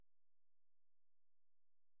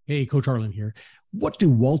Hey, Coach Arlen here. What do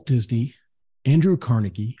Walt Disney, Andrew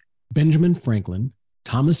Carnegie, Benjamin Franklin,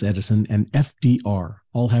 Thomas Edison, and FDR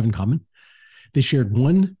all have in common? They shared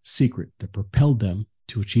one secret that propelled them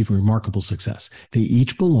to achieve remarkable success. They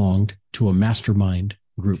each belonged to a mastermind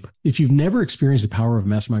group. If you've never experienced the power of a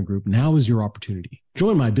mastermind group, now is your opportunity.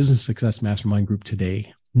 Join my business success mastermind group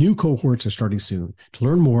today. New cohorts are starting soon. To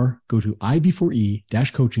learn more, go to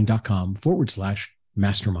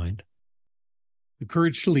ib4e-coaching.com/mastermind. The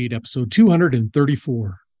Courage to Lead, episode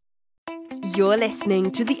 234. You're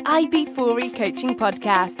listening to the IB4E Coaching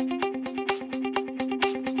Podcast.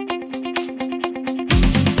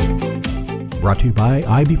 Brought to you by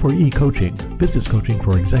IB4E Coaching, business coaching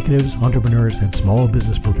for executives, entrepreneurs, and small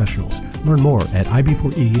business professionals. Learn more at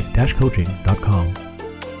ib4e-coaching.com.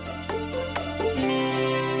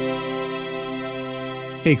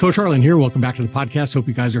 Hey, Coach Arlen here. Welcome back to the podcast. Hope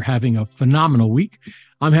you guys are having a phenomenal week.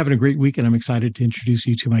 I'm having a great week, and I'm excited to introduce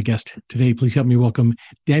you to my guest today. Please help me welcome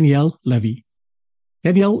Danielle Levy.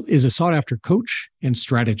 Danielle is a sought-after coach and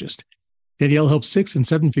strategist. Danielle helps 6- and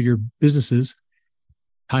 7-figure businesses.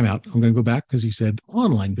 Time out. I'm going to go back because you said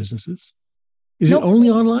online businesses. Is Nope. it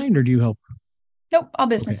only online, or do you help? Nope, all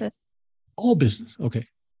businesses. All business. Okay.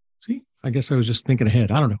 See, I guess I was just thinking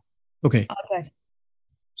ahead. I don't know. Okay. All good.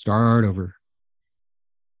 Start over.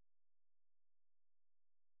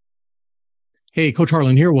 Hey, Coach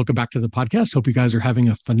Harlan here. Welcome back to the podcast. Hope you guys are having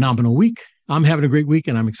a phenomenal week. I'm having a great week,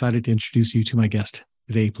 and I'm excited to introduce you to my guest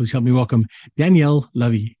today. Please help me welcome Danielle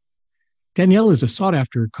Levy. Danielle is a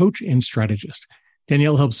sought-after coach and strategist.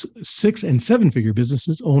 Danielle helps 6- and 7-figure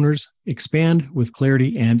businesses owners expand with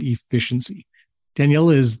clarity and efficiency. Danielle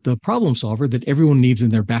is the problem solver that everyone needs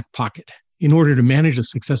in their back pocket in order to manage a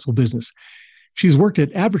successful business. She's worked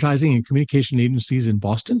at advertising and communication agencies in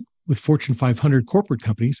Boston, with Fortune 500 corporate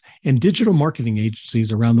companies and digital marketing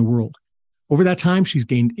agencies around the world. Over that time, she's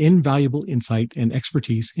gained invaluable insight and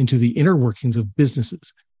expertise into the inner workings of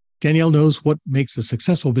businesses. Danielle knows what makes a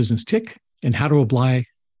successful business tick and how to apply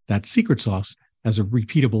that secret sauce as a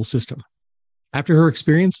repeatable system. After her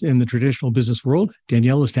experience in the traditional business world,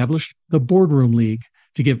 Danielle established the Boardroom League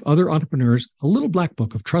to give other entrepreneurs a little black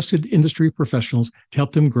book of trusted industry professionals to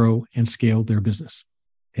help them grow and scale their business.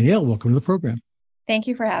 Danielle, welcome to the program. Thank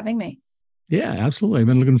you for having me. Yeah, absolutely. I've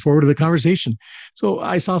been looking forward to the conversation. So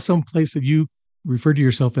I saw someplace that you referred to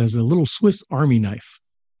yourself as a little Swiss Army knife.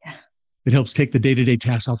 Yeah. It helps take the day-to-day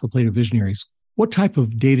tasks off the plate of visionaries. What type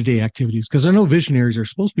of day-to-day activities? Because I know visionaries are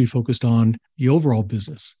supposed to be focused on the overall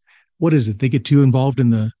business. What is it? They get too involved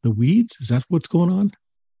in the weeds? Is that what's going on?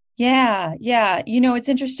 Yeah. It's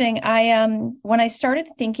interesting. When I started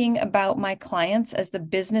thinking about my clients as the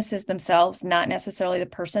businesses themselves, not necessarily the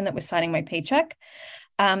person that was signing my paycheck,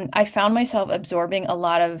 I found myself absorbing a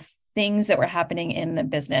lot of things that were happening in the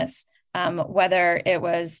business, whether it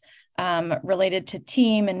was related to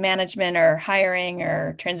team and management or hiring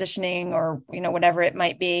or transitioning or, whatever it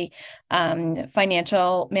might be,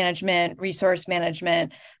 financial management, resource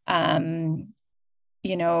management,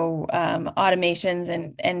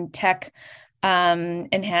 automations and tech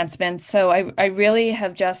enhancements. So I really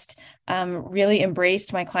have just really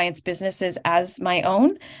embraced my clients' businesses as my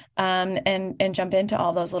own, and jump into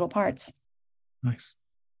all those little parts. Nice.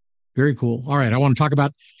 Very cool. All right. I want to talk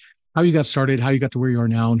about how you got started, how you got to where you are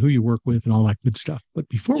now, and who you work with and all that good stuff. But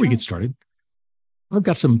before we get started, I've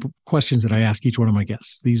got some questions that I ask each one of my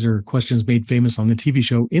guests. These are questions made famous on the TV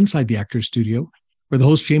show Inside the Actors Studio, where the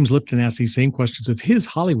host James Lipton asks these same questions of his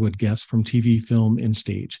Hollywood guests from TV, film, and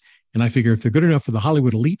stage. And I figure if they're good enough for the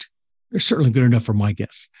Hollywood elite, they're certainly good enough for my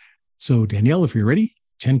guests. So Danielle, if you're ready,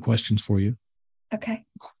 10 questions for you. Okay.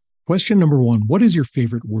 Question number 1, what is your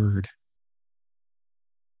favorite word?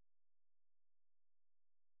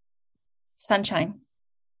 Sunshine.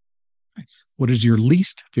 Nice. What is your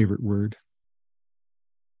least favorite word?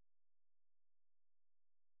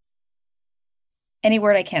 Any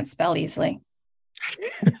word I can't spell easily.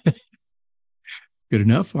 Good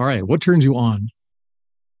enough. All right. What turns you on?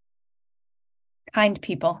 Kind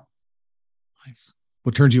people. Nice.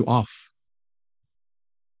 What turns you off?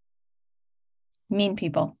 Mean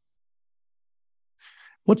people.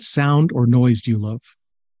 What sound or noise do you love?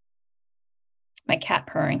 My cat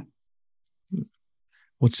purring.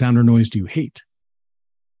 What sound or noise do you hate?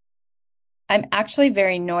 I'm actually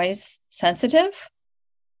very noise sensitive.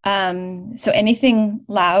 So anything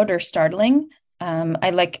loud or startling,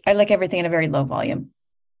 I like everything in a very low volume.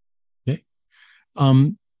 Okay.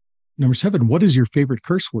 Number 7, what is your favorite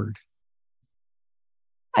curse word?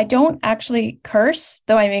 I don't actually curse,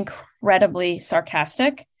 though I'm incredibly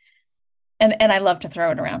sarcastic, and I love to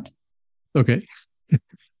throw it around. Okay.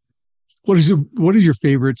 What is your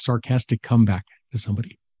favorite sarcastic comeback to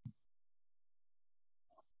somebody?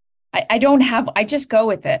 I just go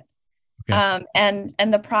with it. Okay.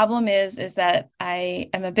 And the problem is that I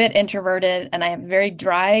am a bit introverted and I have a very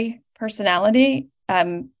dry personality,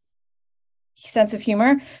 sense of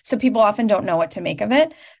humor. So people often don't know what to make of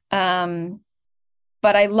it.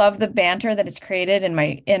 But I love the banter that it's created in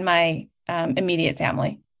my immediate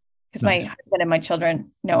family because my Nice. husband and my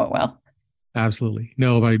children know it well. Absolutely.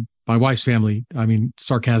 No, my wife's family, I mean,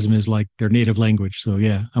 sarcasm is like their native language. So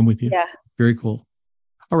yeah, I'm with you. Yeah. Very cool.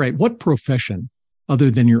 All right. What profession other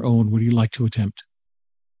than your own would you like to attempt?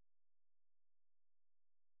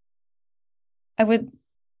 I would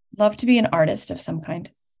love to be an artist of some kind.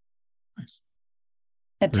 Nice.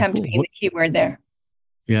 Very Attempt cool. being the key word there.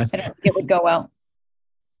 Yeah. I don't think it would go well.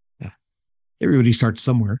 Yeah. Everybody starts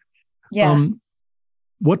somewhere. Yeah. Um,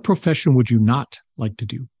 what profession would you not like to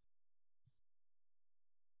do?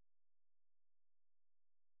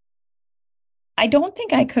 I don't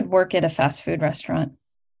think I could work at a fast food restaurant.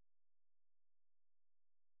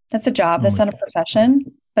 That's a job. I'm That's with not a you.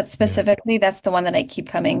 profession, but Yeah. specifically, that's the one that I keep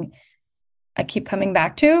coming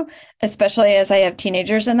back to, especially as I have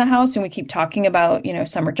teenagers in the house and we keep talking about,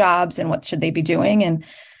 summer jobs and what should they be doing. And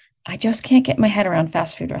I just can't get my head around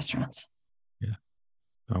fast food restaurants. Yeah.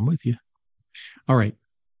 I'm with you. All right.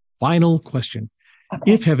 Final question. If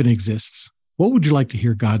Okay. heaven exists, what would you like to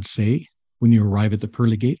hear God say when you arrive at the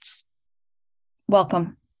pearly gates?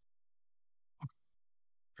 Welcome.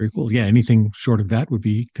 Very cool. Yeah. Anything short of that would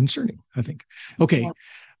be concerning, I think. Okay. Yeah.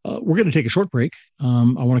 We're going to take a short break. I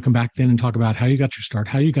want to come back then and talk about how you got your start,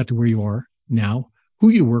 how you got to where you are now, who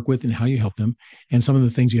you work with and how you help them, and some of the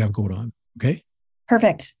things you have going on. Okay.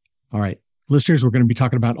 Perfect. All right. Listeners, we're going to be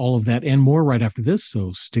talking about all of that and more right after this.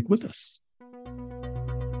 So stick with us.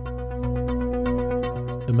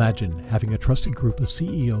 Imagine having a trusted group of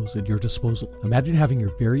CEOs at your disposal. Imagine having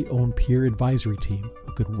your very own peer advisory team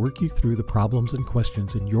who could work you through the problems and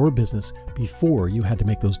questions in your business before you had to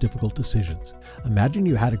make those difficult decisions. Imagine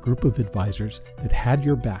you had a group of advisors that had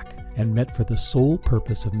your back and met for the sole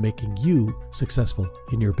purpose of making you successful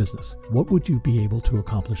in your business. What would you be able to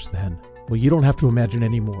accomplish then? Well, you don't have to imagine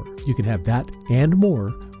anymore. You can have that and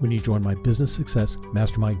more when you join my Business Success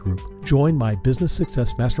Mastermind Group. Join my Business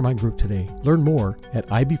Success Mastermind Group today. Learn more at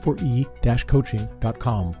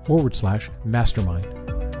ib4e-coaching.com/mastermind.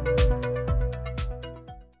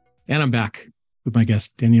 And I'm back with my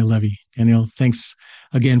guest, Danielle Levy. Danielle, thanks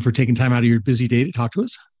again for taking time out of your busy day to talk to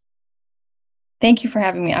us. Thank you for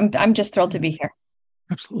having me. I'm just thrilled to be here.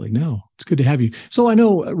 Absolutely. No, it's good to have you. So I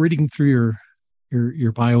know reading through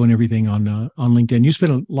your bio and everything on LinkedIn, you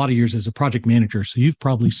spent a lot of years as a project manager, so you've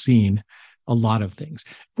probably seen a lot of things.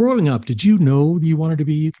 Growing up, did you know that you wanted to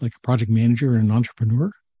be like a project manager and an entrepreneur,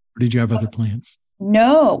 or did you have other plans?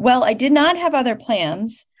 No, well, I did not have other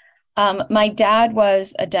plans. My dad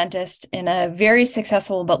was a dentist in a very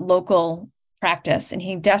successful but local practice, and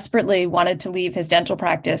he desperately wanted to leave his dental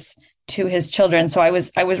practice to his children. So I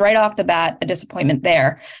was right off the bat a disappointment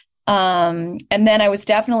there. And then I was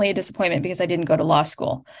definitely a disappointment because I didn't go to law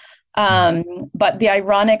school. But the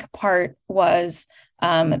ironic part was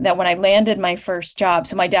that when I landed my first job,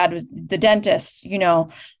 so my dad was the dentist,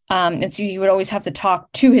 and so he would always have to talk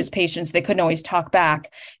to his patients. They couldn't always talk back.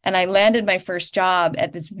 And I landed my first job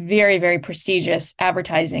at this very, very prestigious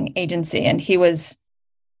advertising agency. And he was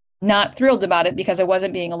not thrilled about it because I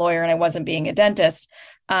wasn't being a lawyer and I wasn't being a dentist.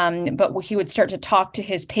 But he would start to talk to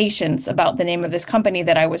his patients about the name of this company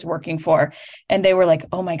that I was working for. And they were like,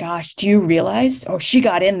 oh my gosh, do you realize? Oh, she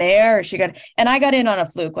got in there. And I got in on a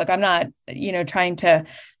fluke. Like, I'm not, trying to,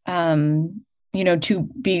 to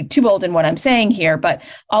be too bold in what I'm saying here. But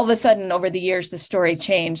all of a sudden over the years, the story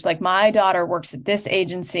changed. Like, my daughter works at this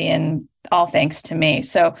agency and all thanks to me.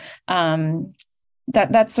 So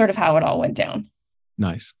that's sort of how it all went down.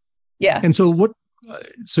 Nice. Yeah. And so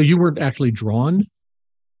so you weren't actually drawn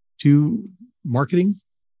to marketing,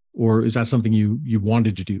 or is that something you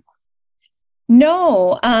wanted to do?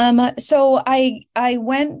 No. So I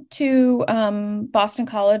went to Boston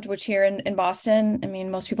College, which here in Boston, I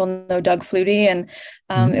mean, most people know Doug Flutie, and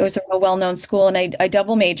it was a well-known school, and I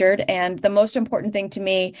double majored. And the most important thing to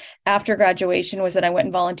me after graduation was that I went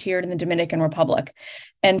and volunteered in the Dominican Republic.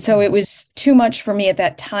 And so it was too much for me at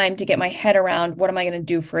that time to get my head around what am I going to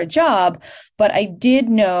do for a job. But I did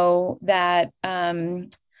know that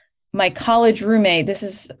my college roommate, this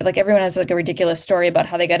is like, everyone has like a ridiculous story about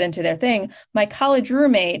how they got into their thing. My college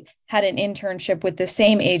roommate had an internship with the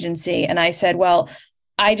same agency. And I said, well,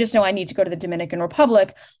 I just know I need to go to the Dominican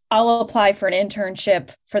Republic. I'll apply for an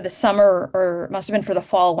internship for the summer, or it must have been for the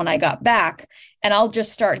fall when I got back. And I'll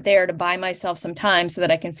just start there to buy myself some time so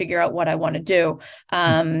that I can figure out what I want to do.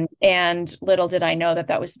 And little did I know that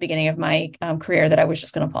that was the beginning of my career that I was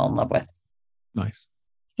just going to fall in love with. Nice.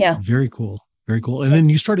 Yeah. Very cool. Very cool. And then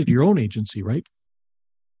you started your own agency, right?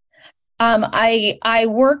 I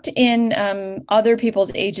worked in other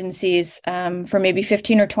people's agencies for maybe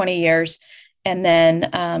 15 or 20 years. And then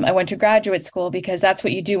I went to graduate school, because that's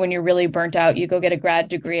what you do when you're really burnt out. You go get a grad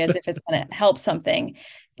degree as if it's going to help something.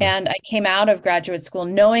 And I came out of graduate school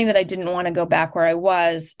knowing that I didn't want to go back where I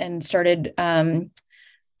was, and started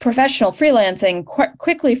professional freelancing,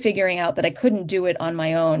 quickly figuring out that I couldn't do it on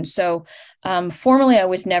my own. So formally, I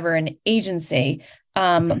was never an agency.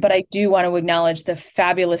 But I do want to acknowledge the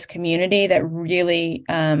fabulous community that really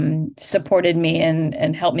supported me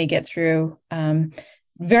and helped me get through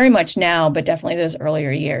very much now, but definitely those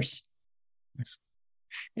earlier years. Nice.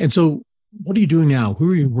 And so what are you doing now?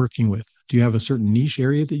 Who are you working with? Do you have a certain niche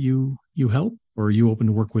area that you help, or are you open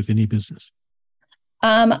to work with any business?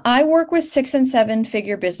 I work with 6 and 7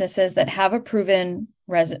 figure businesses that have a proven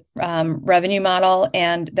revenue model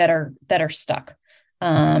and that are stuck.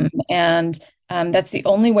 That's the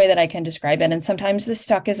only way that I can describe it. And sometimes the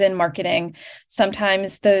stuck is in marketing.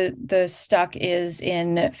 Sometimes the stuck is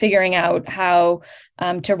in figuring out how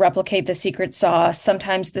to replicate the secret sauce.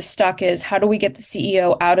 Sometimes the stuck is, how do we get the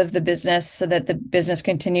CEO out of the business so that the business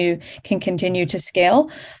can continue to scale?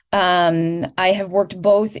 I have worked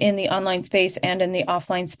both in the online space and in the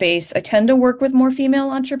offline space. I tend to work with more female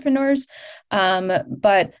entrepreneurs,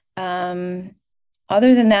 but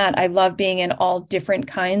other than that, I love being in all different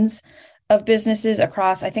kinds of businesses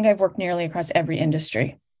across. I think I've worked nearly across every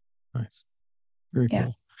industry. Nice. Very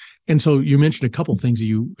cool. And so you mentioned a couple of things that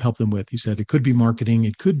you help them with. You said it could be marketing.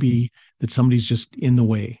 It could be that somebody's just in the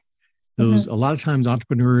way. Those, a lot of times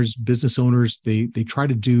entrepreneurs, business owners, they try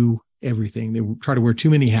to do everything. They try to wear too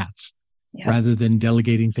many hats rather than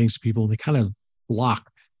delegating things to people. They kind of block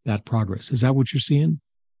that progress. Is that what you're seeing?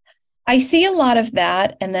 I see a lot of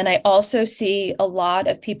that. And then I also see a lot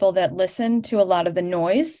of people that listen to a lot of the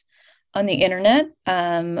noise on the internet,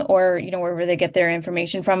 or, wherever they get their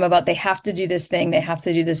information from about they have to do this thing, they have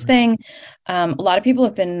to do this thing. A lot of people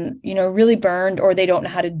have been, really burned, or they don't know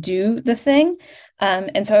how to do the thing.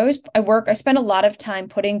 And so I spend a lot of time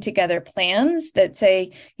putting together plans that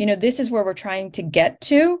say, this is where we're trying to get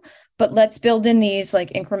to, but let's build in these like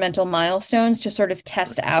incremental milestones to sort of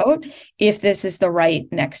test out if this is the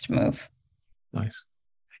right next move. Nice.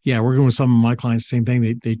 Yeah, working with some of my clients, same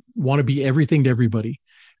thing. They want to be everything to everybody.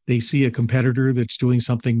 They see a competitor that's doing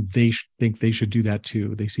something, they think they should do that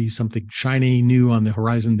too. They see something shiny, new on the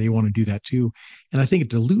horizon, they want to do that too. And I think it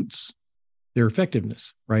dilutes their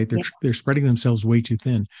effectiveness, right? They're spreading themselves way too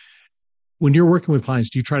thin. When you're working with clients,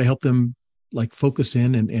 do you try to help them like focus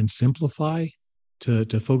in and simplify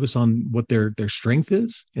to focus on what their strength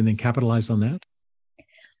is and then capitalize on that?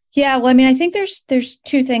 Yeah, well, I mean, I think there's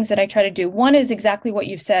two things that I try to do. One is exactly what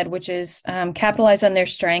you've said, which is capitalize on their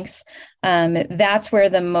strengths. That's where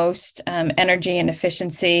the most energy and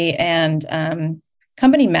efficiency and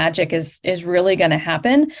company magic is really going to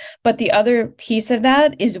happen. But the other piece of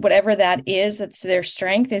that is whatever that is, that's their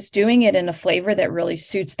strength, is doing it in a flavor that really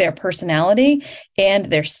suits their personality and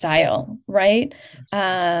their style, right?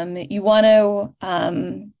 You want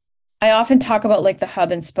to... I often talk about like the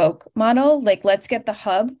hub and spoke model. Like, let's get the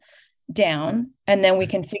hub down and then we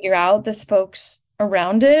can figure out the spokes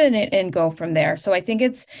around it and go from there. So I think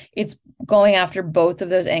it's going after both of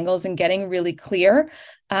those angles and getting really clear.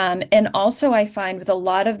 And also I find with a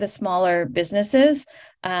lot of the smaller businesses,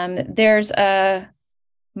 there's a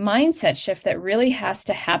mindset shift that really has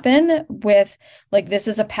to happen with like, this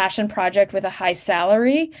is a passion project with a high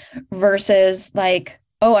salary versus like,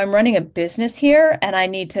 oh, I'm running a business here and I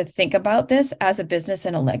need to think about this as a business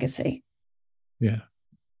and a legacy. Yeah.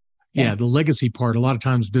 The legacy part, a lot of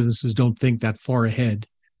times businesses don't think that far ahead.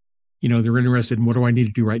 They're interested in what do I need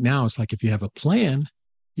to do right now? It's like, if you have a plan,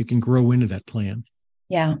 you can grow into that plan.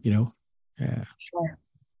 Yeah. Yeah. Sure.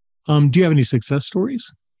 Do you have any success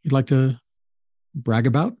stories you'd like to brag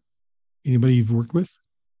about? Anybody you've worked with?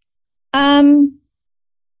 I've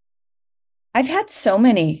had so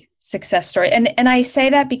many success story. And I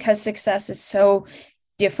say that because success is so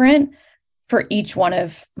different for each one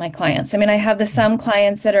of my clients. I mean, I have some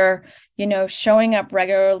clients that are, showing up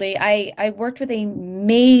regularly. I worked with a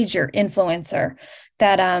major influencer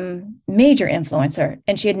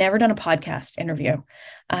and she had never done a podcast interview.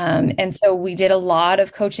 And so we did a lot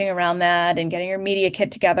of coaching around that and getting her media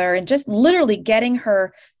kit together and just literally getting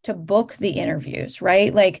her to book the interviews,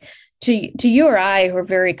 right? Like to you or I who are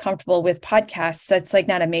very comfortable with podcasts, that's like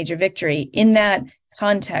not a major victory. In that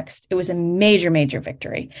context, it was a major, major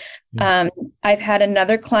victory. Yeah. I've had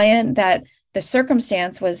another client that the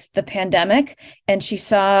circumstance was the pandemic, and she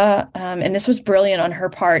saw, and this was brilliant on her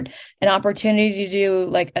part, an opportunity to do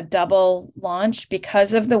like a double launch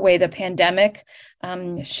because of the way the pandemic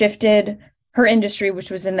shifted her industry,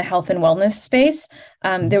 which was in the health and wellness space.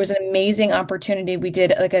 There was an amazing opportunity. We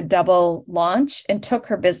did like a double launch and took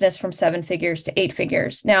her business from 7 figures to 8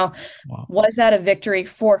 figures. Now, wow. Was that a victory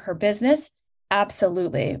for her business?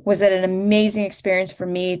 Absolutely. Was it an amazing experience for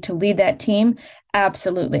me to lead that team?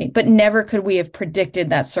 Absolutely. But never could we have predicted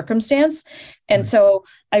that circumstance. And so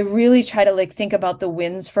I really try to like think about the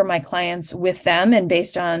wins for my clients with them and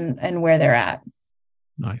based on and where they're at.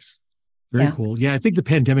 Nice. Very cool. Yeah, I think the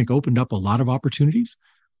pandemic opened up a lot of opportunities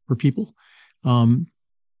for people.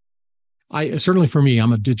 I certainly, for me,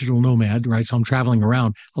 I'm a digital nomad, right? So I'm traveling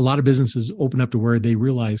around. A lot of businesses open up to where they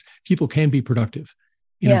realize people can be productive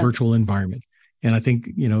in a virtual environment. And I think,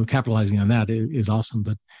 capitalizing on that is awesome.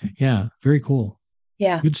 But yeah, very cool.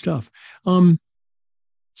 Yeah. Good stuff. Some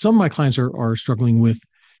of my clients are struggling with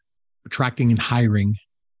attracting and hiring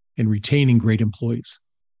and retaining great employees.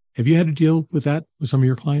 Have you had to deal with that with some of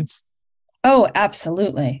your clients? Oh,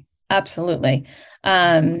 absolutely. Absolutely.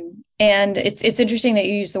 And it's interesting that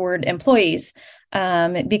you use the word employees,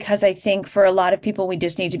 because I think for a lot of people, we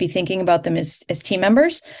just need to be thinking about them as team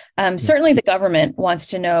members. Certainly the government wants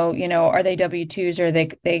to know, are they W-2s or are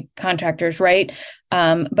they contractors, right?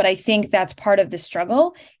 But I think that's part of the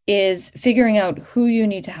struggle is figuring out who you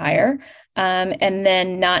need to hire, and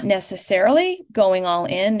then not necessarily going all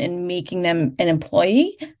in and making them an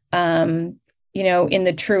employee, in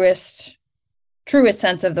the truest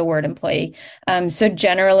sense of the word employee. So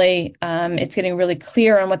generally, it's getting really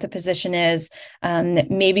clear on what the position is,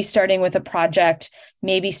 maybe starting with a project,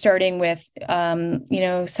 maybe starting with,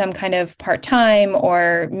 some kind of part-time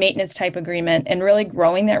or maintenance type agreement and really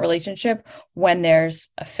growing that relationship when there's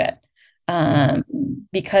a fit.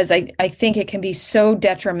 Because I think it can be so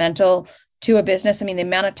detrimental to a business. I mean, the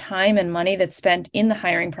amount of time and money that's spent in the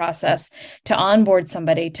hiring process to onboard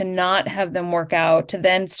somebody, to not have them work out, to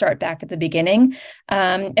then start back at the beginning.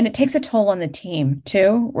 And it takes a toll on the team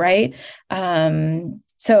too, right?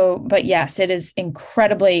 But yes, it is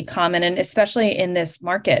incredibly common. And especially in this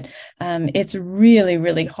market, it's really,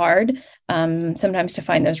 really hard sometimes to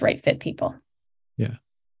find those right fit people. Yeah,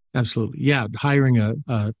 absolutely. Yeah. Hiring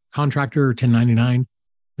a contractor or 1099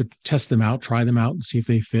 to test them out, try them out and see if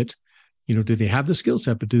they fit. Do they have the skill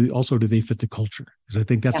set, but do they fit the culture? Because I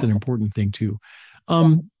think that's an important thing too.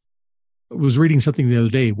 I was reading something the other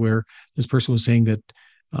day where this person was saying that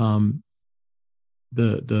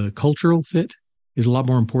the cultural fit is a lot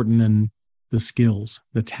more important than the skills,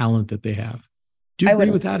 the talent that they have. Do you agree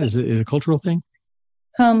with that? Is it a cultural thing?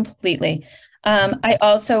 Completely. I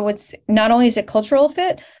also would not only is it cultural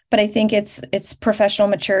fit, but I think it's professional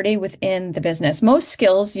maturity within the business. Most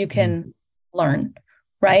skills you can learn,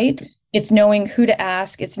 right? It's knowing who to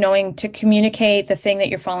ask. It's knowing to communicate the thing that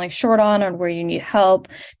you're falling short on or where you need help,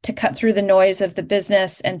 to cut through the noise of the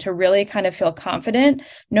business and to really kind of feel confident,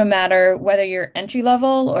 no matter whether you're entry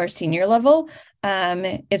level or senior level.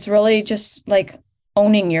 It's really just like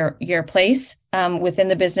owning your place within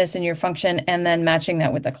the business and your function, and then matching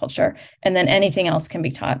that with the culture. And then anything else can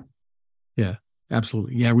be taught. Yeah,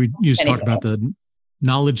 absolutely. Yeah, we used to talk about the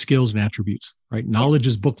knowledge, skills, and attributes, right? Knowledge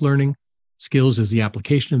is book learning. Skills is the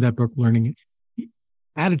application of that book learning.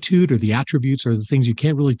 Attitude or the attributes are the things you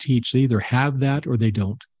can't really teach. They either have that or they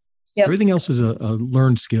don't. Yep. Everything else is a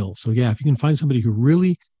learned skill. So yeah, if you can find somebody who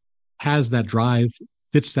really has that drive,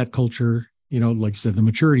 fits that culture, like you said, the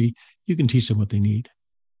maturity, you can teach them what they need.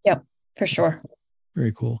 Yep, for sure.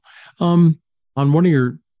 Very cool. On one of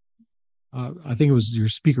your, I think it was your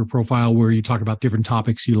speaker profile where you talk about different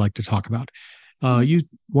topics you like to talk about.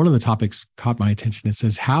 One of the topics caught my attention. It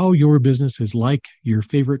says how your business is like your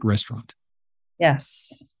favorite restaurant.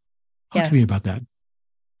 Yes. Talk to me about that.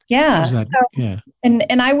 Yeah.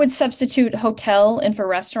 And I would substitute hotel in for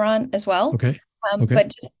restaurant as well. Okay.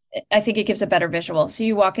 But just, I think it gives a better visual. So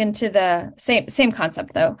you walk into the same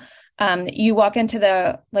concept though. You walk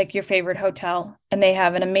into your favorite hotel and they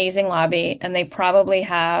have an amazing lobby and they probably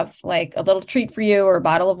have like a little treat for you or a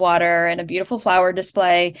bottle of water and a beautiful flower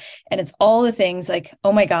display. And it's all the things like,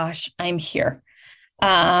 oh my gosh, I'm here.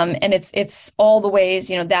 And it's all the ways,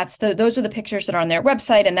 those are the pictures that are on their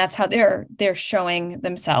website, and that's how they're showing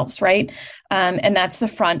themselves, right? And that's the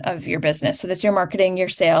front of your business. So that's your marketing, your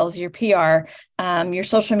sales, your PR, your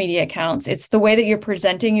social media accounts. It's the way that you're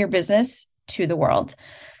presenting your business to the world.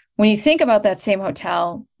 When you think about that same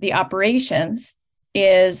hotel, the operations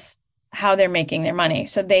is how they're making their money.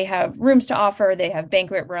 So they have rooms to offer, they have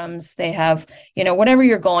banquet rooms, they have, whatever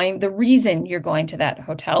the reason you're going to that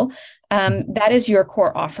hotel, that is your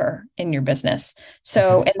core offer in your business.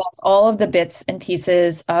 So, and that's all of the bits and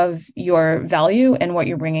pieces of your value and what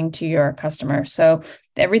you're bringing to your customer. So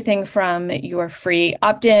everything from your free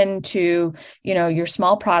opt-in to, your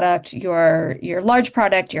small product, your large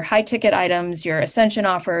product, your high ticket items, your ascension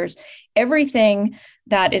offers, everything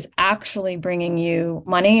that is actually bringing you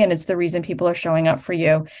money. And it's the reason people are showing up for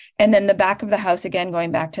you. And then the back of the house, again,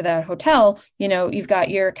 going back to the hotel, you've got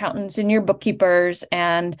your accountants and your bookkeepers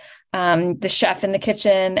and the chef in the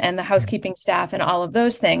kitchen and the housekeeping staff and all of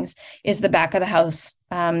those things is the back of the house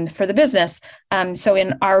for the business. So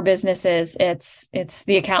in our businesses, it's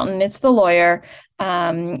the accountant, it's the lawyer,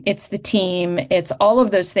 it's the team, it's all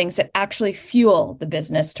of those things that actually fuel the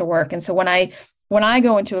business to work. And so when I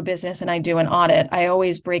go into a business and I do an audit, I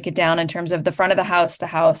always break it down in terms of the front of the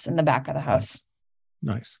house, and the back of the house.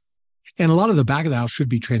 Nice. And a lot of the back of the house should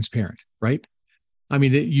be transparent, right? I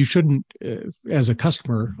mean, you shouldn't, as a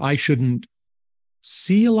customer, I shouldn't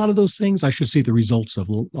see a lot of those things. I should see the results of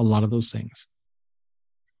a lot of those things.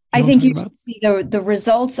 I think you should see the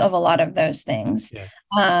results of a lot of those things. Yeah.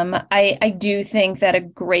 I do think that a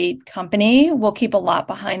great company will keep a lot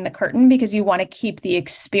behind the curtain because you want to keep the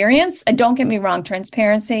experience. And don't get me wrong,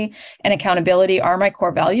 transparency and accountability are my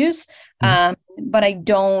core values. But I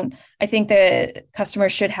think the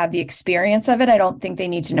customers should have the experience of it. I don't think they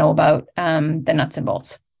need to know about the nuts and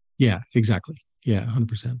bolts. Yeah, exactly. Yeah,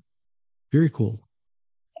 100%. Very cool.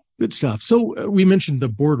 Good stuff. So we mentioned the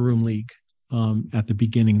boardroom league at the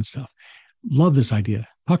beginning and stuff. Love this idea.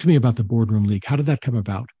 Talk to me about the boardroom league. How did that come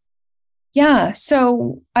about? Yeah.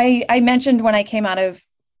 So I mentioned when I came out of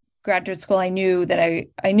graduate school, I knew that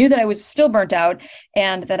I was still burnt out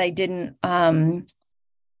and that I didn't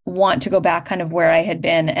want to go back kind of where I had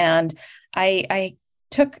been. And I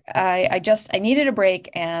needed a break.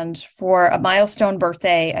 And for a milestone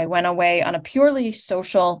birthday, I went away on a purely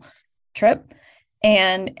social trip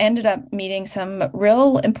and ended up meeting some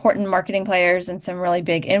real important marketing players and some really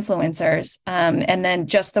big influencers. And then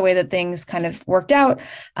just the way that things kind of worked out,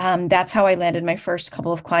 that's how I landed my first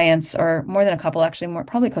couple of clients, or more than a couple, actually,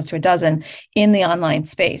 probably close to a dozen in the online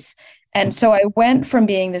space. And so I went from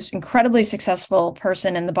being this incredibly successful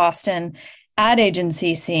person in the Boston ad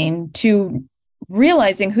agency scene to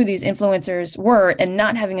realizing who these influencers were and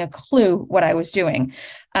not having a clue what I was doing,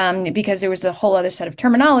 because there was a whole other set of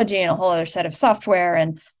terminology and a whole other set of software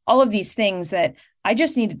and all of these things that I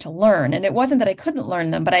just needed to learn. And it wasn't that I couldn't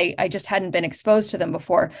learn them, but I just hadn't been exposed to them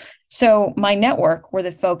before. So my network were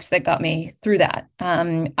the folks that got me through that.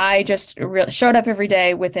 I just showed up every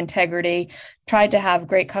day with integrity, tried to have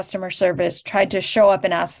great customer service, tried to show up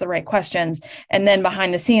and ask the right questions. And then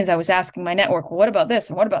behind the scenes, I was asking my network, well, what about this?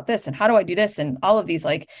 And what about this? And how do I do this? And all of these,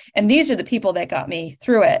 and these are the people that got me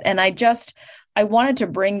through it. And I wanted to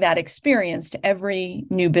bring that experience to every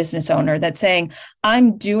new business owner that's saying,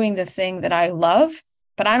 I'm doing the thing that I love,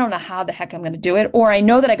 but I don't know how the heck I'm going to do it. Or I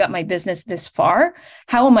know that I got my business this far.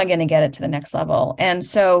 How am I going to get it to the next level? And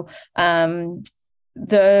so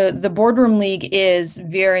the Boardroom League is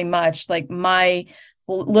very much like my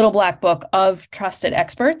little black book of trusted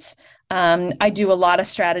experts. I do a lot of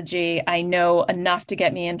strategy. I know enough to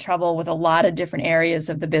get me in trouble with a lot of different areas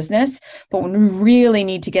of the business. But when we really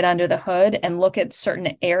need to get under the hood and look at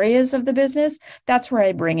certain areas of the business, that's where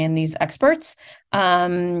I bring in these experts.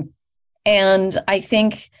 And I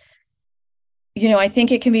think, I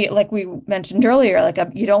think it can be, like we mentioned earlier,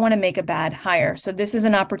 you don't want to make a bad hire. So this is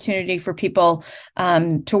an opportunity for people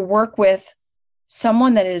to work with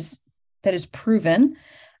someone that is proven,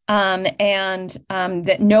 and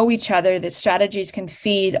that know each other, that strategies can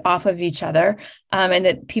feed off of each other, and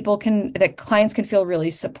that clients can feel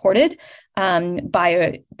really supported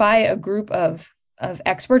by a group of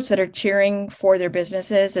experts that are cheering for their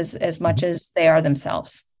businesses as much as they are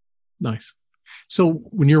themselves. Nice. So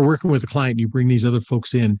when you're working with a client, you bring these other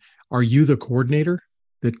folks in. Are you the coordinator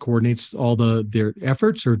that coordinates all their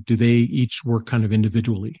efforts, or do they each work kind of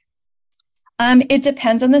individually? It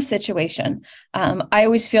depends on the situation. I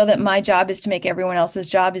always feel that my job is to make everyone else's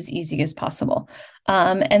job as easy as possible.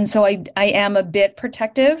 And so I am a bit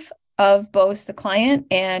protective of both the client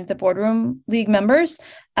and the boardroom league members,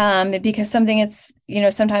 because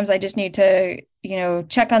sometimes I just need to,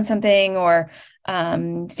 check on something or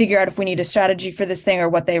figure out if we need a strategy for this thing or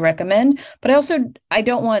what they recommend. But I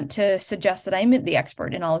don't want to suggest that I'm the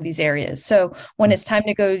expert in all of these areas. So when it's time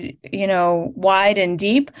to go, wide and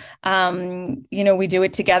deep, we do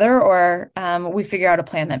it together, or we figure out a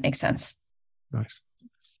plan that makes sense. Nice.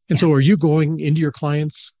 And so are you going into your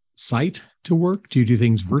client's site to work? Do you do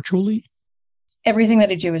things virtually? Everything that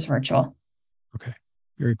I do is virtual. Okay.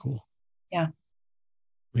 Very cool. Yeah.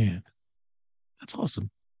 Man, that's awesome.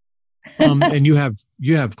 And you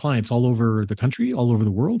have clients all over the country, all over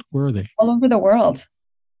the world. Where are they? All over the world.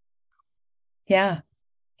 Yeah.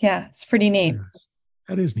 Yeah. It's pretty neat. Yes.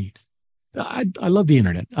 That is neat. I love the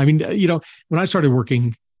internet. I mean, when I started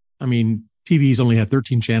working, TVs only had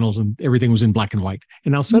 13 channels and everything was in black and white.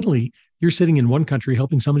 And now suddenly you're sitting in one country,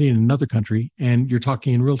 helping somebody in another country, and you're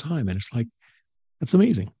talking in real time. And it's like, that's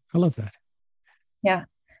amazing. I love that. Yeah.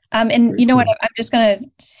 And very you know cool. What? I'm just going to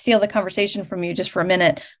steal the conversation from you just for a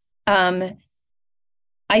minute.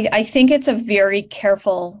 I think it's a very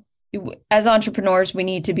careful, as entrepreneurs, we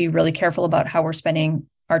need to be really careful about how we're spending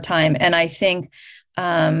our time. And I think,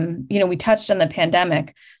 we touched on the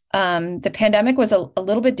pandemic. The pandemic was a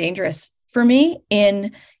little bit dangerous for me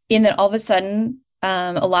in that all of a sudden,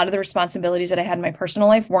 a lot of the responsibilities that I had in my personal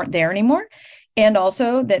life weren't there anymore. And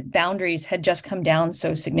also that boundaries had just come down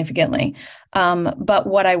so significantly. But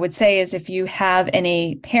what I would say is if you have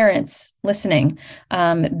any parents listening,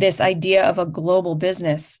 this idea of a global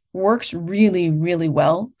business works really, really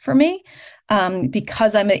well for me,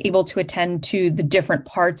 because I'm able to attend to the different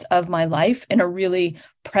parts of my life in a really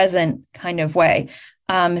present kind of way.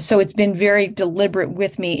 So it's been very deliberate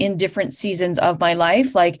with me in different seasons of my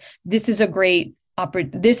life. Like this is a great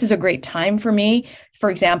time for me. For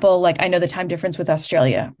example, like I know the time difference with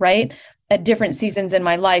Australia, right? At different seasons in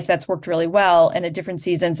my life, that's worked really well. And at different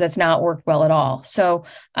seasons, that's not worked well at all. So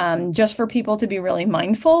just for people to be really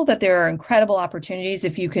mindful that there are incredible opportunities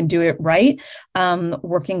if you can do it right,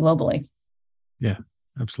 working globally. Yeah,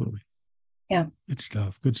 absolutely. Yeah. Good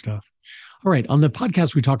stuff. Good stuff. All right. On the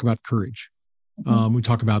podcast, we talk about courage. Mm-hmm. We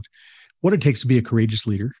talk about what it takes to be a courageous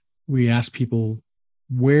leader. We ask people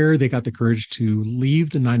where they got the courage to leave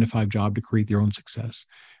the 9-to-5 job to create their own success.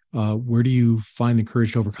 Where do you find the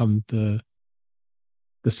courage to overcome the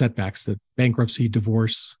setbacks, the bankruptcy,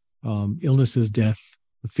 divorce, illnesses, death,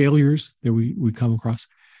 the failures that we come across?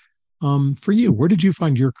 For you, where did you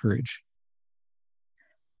find your courage?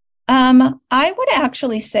 I would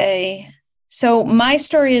actually say, so my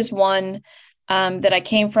story is one that I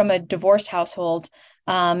came from a divorced household,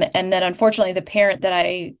 and then unfortunately the parent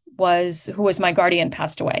that who was my guardian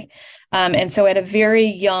passed away. And so at a very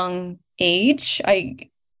young age, I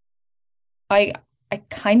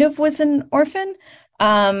kind of was an orphan.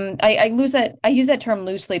 I use that term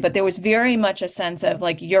loosely, but there was very much a sense of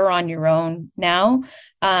like, you're on your own now,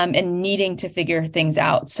 and needing to figure things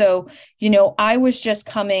out. So, I was just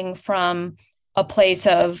coming from a place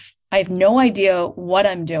of, I have no idea what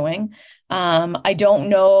I'm doing. I don't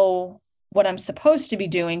know what I'm supposed to be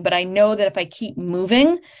doing, but I know that if I keep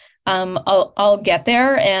moving, I'll get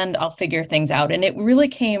there and I'll figure things out. And it really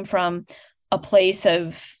came from a place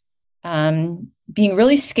of being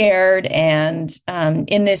really scared and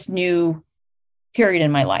in this new period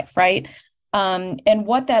in my life, right? And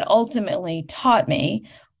what that ultimately taught me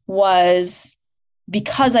was,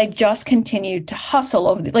 because I just continued to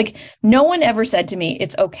hustle like no one ever said to me,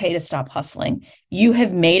 it's okay to stop hustling. You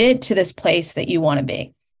have made it to this place that you want to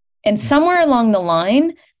be. And somewhere along the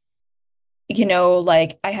line,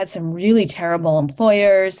 like I had some really terrible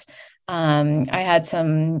employers. I had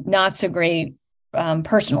some not so great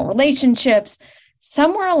personal relationships.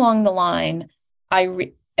 Somewhere along the line,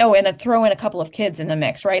 and I throw in a couple of kids in the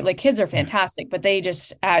mix, right? Like kids are fantastic, but they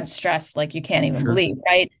just add stress like you can't even believe,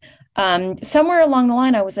 right? Somewhere along the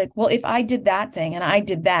line, I was like, well, if I did that thing and I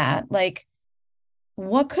did that, like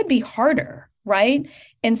what could be harder, right?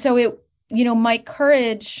 And so my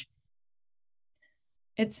courage,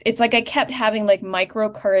 it's like I kept having like micro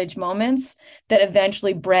courage moments that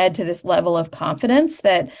eventually bred to this level of confidence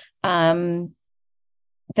that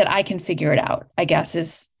I can figure it out, I guess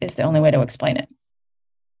is the only way to explain it.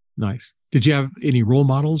 Nice. Did you have any role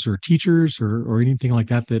models or teachers or anything like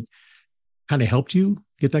that kind of helped you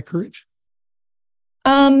get that courage?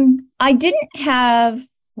 I didn't have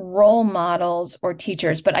role models or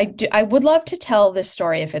teachers, but I would love to tell this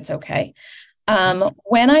story if it's okay.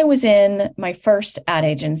 When I was in my first ad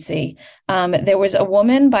agency, there was a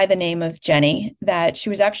woman by the name of Jenny that she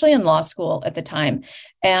was actually in law school at the time.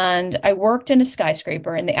 And I worked in a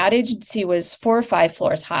skyscraper, and the ad agency was 4 or 5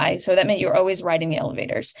 floors high. So that meant you're always riding the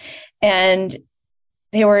elevators. And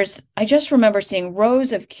I just remember seeing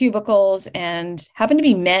rows of cubicles and happened to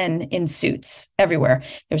be men in suits everywhere.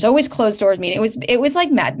 There was always closed doors meeting. It was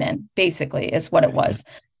like Mad Men, basically, is what it was.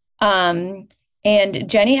 And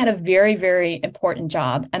Jenny had a very, very important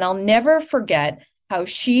job. And I'll never forget how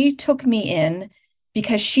she took me in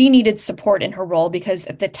because she needed support in her role, because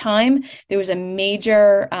at the time there was a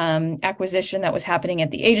major acquisition that was happening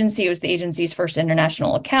at the agency. It was the agency's first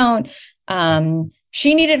international account.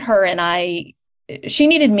 She needed her she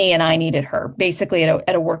needed me and I needed her, basically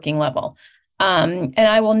at a working level. And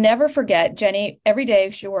I will never forget Jenny. Every day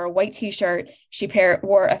she wore a white t-shirt. She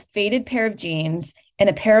wore a faded pair of jeans and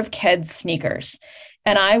a pair of Keds sneakers.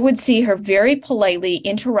 And I would see her very politely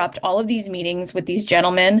interrupt all of these meetings with these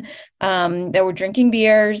gentlemen that were drinking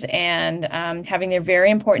beers and having their very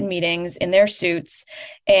important meetings in their suits,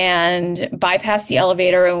 and bypass the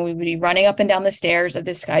elevator, and we would be running up and down the stairs of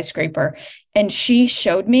this skyscraper. And she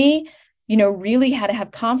showed me, really how to have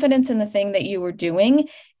confidence in the thing that you were doing.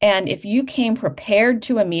 And if you came prepared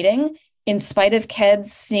to a meeting, in spite of Keds,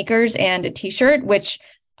 sneakers, and a t-shirt, which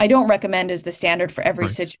I don't recommend as the standard for every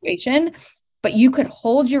situation, but you could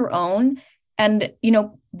hold your own. And,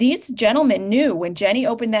 these gentlemen knew when Jenny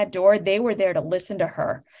opened that door, they were there to listen to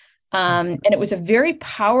her. And it was a very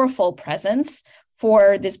powerful presence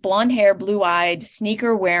for this blonde hair, blue-eyed,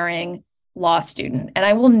 sneaker-wearing law student. And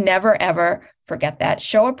I will never, ever forget that.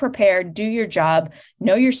 Show up prepared, do your job,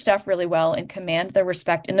 know your stuff really well, and command the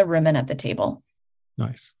respect in the room and at the table.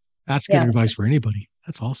 Nice. That's good advice for anybody.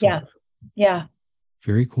 That's awesome. Yeah.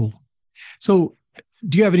 Very cool. So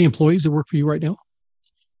do you have any employees that work for you right now?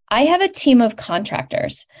 I have a team of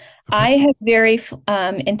contractors. Okay. I have very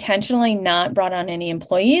intentionally not brought on any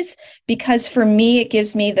employees because for me, it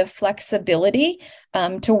gives me the flexibility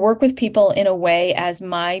to work with people in a way as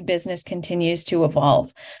my business continues to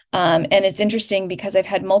evolve. And it's interesting because I've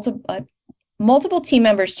had multiple team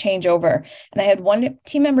members change over. And I had one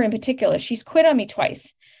team member in particular, she's quit on me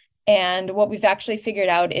twice. And what we've actually figured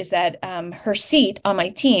out is that her seat on my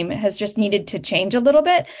team has just needed to change a little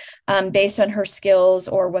bit based on her skills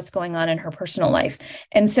or what's going on in her personal life.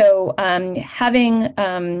 And so having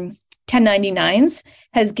 1099s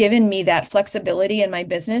has given me that flexibility in my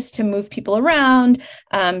business to move people around,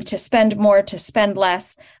 to spend more, to spend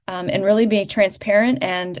less, and really be transparent,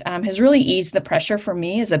 and has really eased the pressure for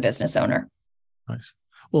me as a business owner. Nice.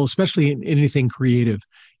 Well, especially in anything creative,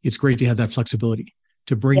 it's great to have that flexibility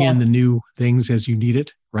to bring in the new things as you need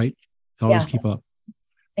it, right? To always keep up.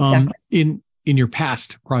 Exactly. In your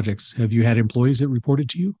past projects, have you had employees that reported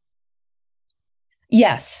to you?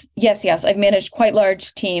 Yes. I've managed quite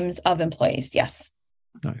large teams of employees. Yes.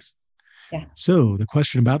 Nice. Yeah. So the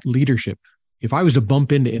question about leadership, if I was to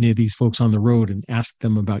bump into any of these folks on the road and ask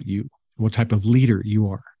them about you, what type of leader you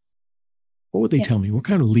are, what would they tell me? What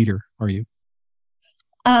kind of leader are you?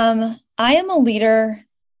 I am a leader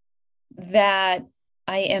that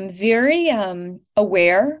I am very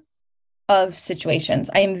aware of situations.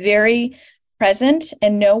 I am very present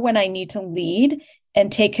and know when I need to lead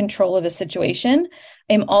and take control of a situation.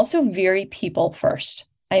 I'm also very people first.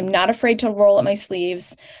 I'm not afraid to roll up my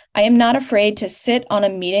sleeves. I am not afraid to sit on a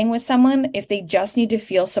meeting with someone if they just need to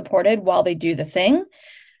feel supported while they do the thing.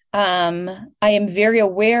 I am very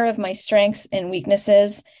aware of my strengths and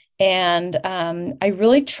weaknesses, and I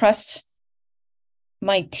really trust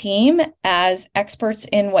my team as experts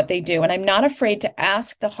in what they do. And I'm not afraid to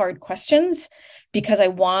ask the hard questions because I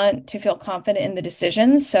want to feel confident in the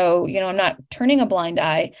decisions. So, I'm not turning a blind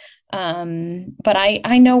eye, but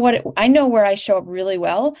I know where I show up really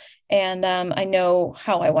well. And I know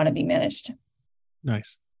how I want to be managed.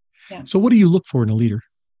 Nice. Yeah. So what do you look for in a leader?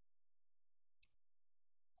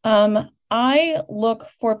 I look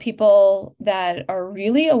for people that are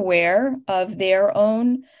really aware of their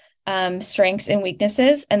own strengths and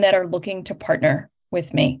weaknesses, and that are looking to partner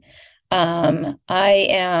with me. I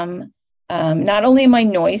am not only am I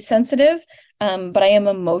noise sensitive, but I am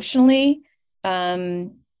emotionally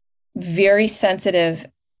very sensitive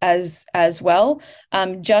as well.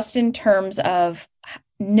 Just in terms of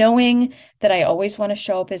knowing that I always want to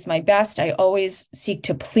show up as my best. I always seek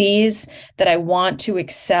to please, that I want to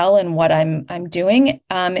excel in what I'm doing.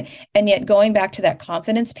 And yet going back to that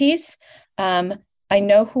confidence piece, I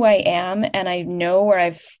know who I am, and I know where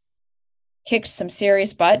I've kicked some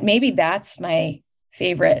serious butt. Maybe that's my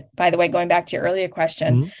favorite. By the way, going back to your earlier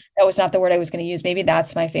question, that was not the word I was going to use. Maybe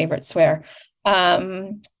that's my favorite swear.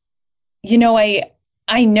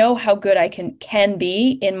 I know how good I can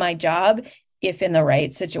be in my job if in the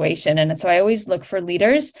right situation. And so I always look for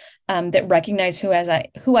leaders that recognize who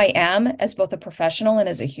I am as both a professional and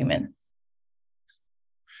as a human.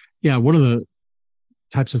 Yeah, one of the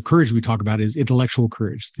types of courage we talk about is intellectual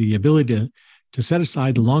courage, the ability to set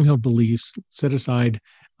aside the long-held beliefs, set aside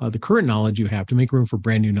the current knowledge you have to make room for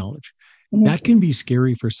brand new knowledge. Mm-hmm. That can be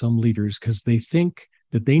scary for some leaders because they think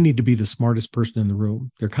that they need to be the smartest person in the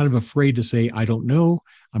room. They're kind of afraid to say, I don't know,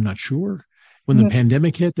 I'm not sure. When the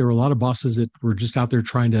pandemic hit, there were a lot of bosses that were just out there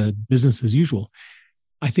trying to business as usual.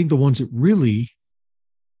 I think the ones that really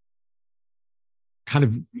kind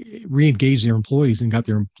of re-engaged their employees and got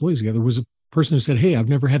their employees together was a person who said, hey, I've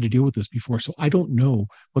never had to deal with this before, so I don't know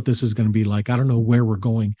what this is going to be like. I don't know where we're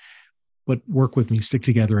going, but work with me, stick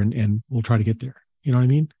together, and we'll try to get there. You know what I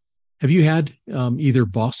mean? Have you had either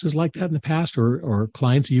bosses like that in the past or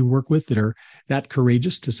clients you work with that are that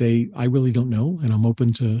courageous to say, I really don't know, and I'm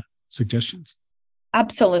open to suggestions?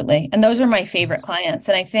 Absolutely. And those are my favorite clients.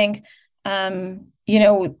 And I think,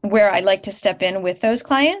 where I like to step in with those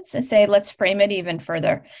clients and say, let's frame it even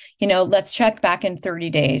further. Let's check back in 30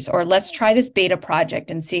 days, or let's try this beta project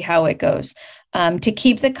and see how it goes, to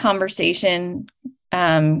keep the conversation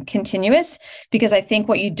continuous, because I think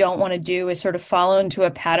what you don't want to do is sort of follow into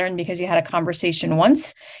a pattern because you had a conversation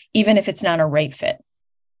once, even if it's not a right fit.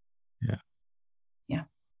 Yeah,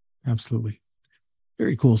 absolutely.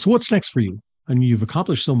 Very cool. So what's next for you? I mean, you've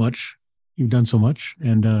accomplished so much, you've done so much,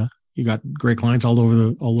 and you got great clients all over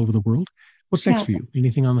the world. What's next for you?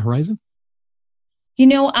 Anything on the horizon?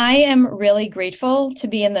 I am really grateful to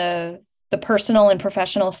be in the personal and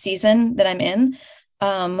professional season that I'm in.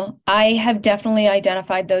 I have definitely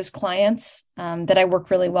identified those clients that I work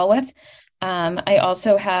really well with. I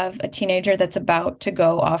also have a teenager that's about to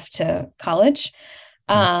go off to college.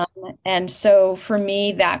 Nice. And so for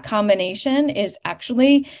me, that combination is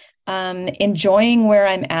actually enjoying where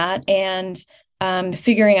I'm at and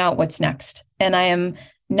figuring out what's next. And I am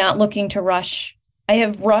not looking to rush. I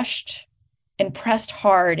have rushed and pressed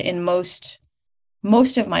hard in most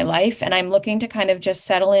of my life, and I'm looking to kind of just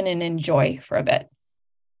settle in and enjoy for a bit.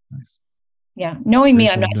 Nice. Yeah. Knowing me,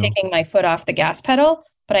 I'm not taking my foot off the gas pedal,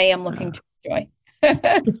 but I am looking to enjoy.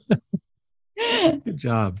 Good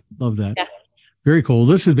job. Love that. Yeah. Very cool.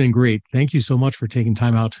 This has been great. Thank you so much for taking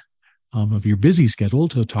time out of your busy schedule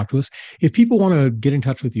to talk to us. If people want to get in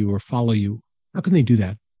touch with you or follow you, how can they do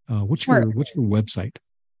that? What's your website?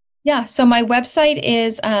 Yeah. So my website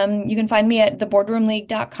is, you can find me at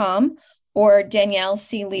theboardroomleague.com or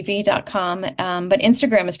DanielleCLevy.com. But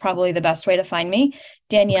Instagram is probably the best way to find me.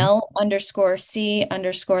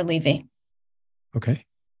 Danielle_C_Levy. Okay.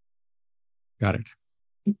 Got it.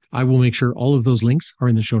 I will make sure all of those links are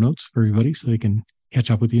in the show notes for everybody so they can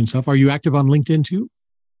catch up with you and stuff. Are you active on LinkedIn too?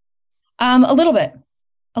 A little bit.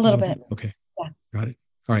 Okay. Yeah. Got it.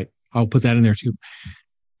 All right. I'll put that in there too.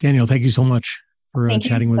 Danielle, thank you so much for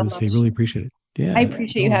chatting with us. I really appreciate it. Yeah. I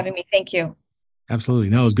appreciate you having me. Thank you. Absolutely.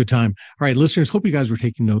 No, it was a good time. All right, listeners, hope you guys were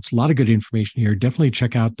taking notes. A lot of good information here. Definitely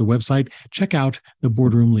check out the website. Check out the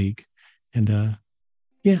Boardroom League. And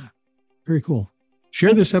very cool.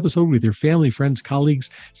 Share this episode with your family, friends, colleagues.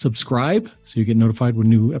 Subscribe so you get notified when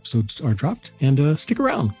new episodes are dropped. And stick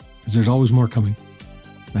around because there's always more coming.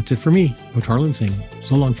 That's it for me, Coach Harlan saying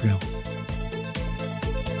so long for now.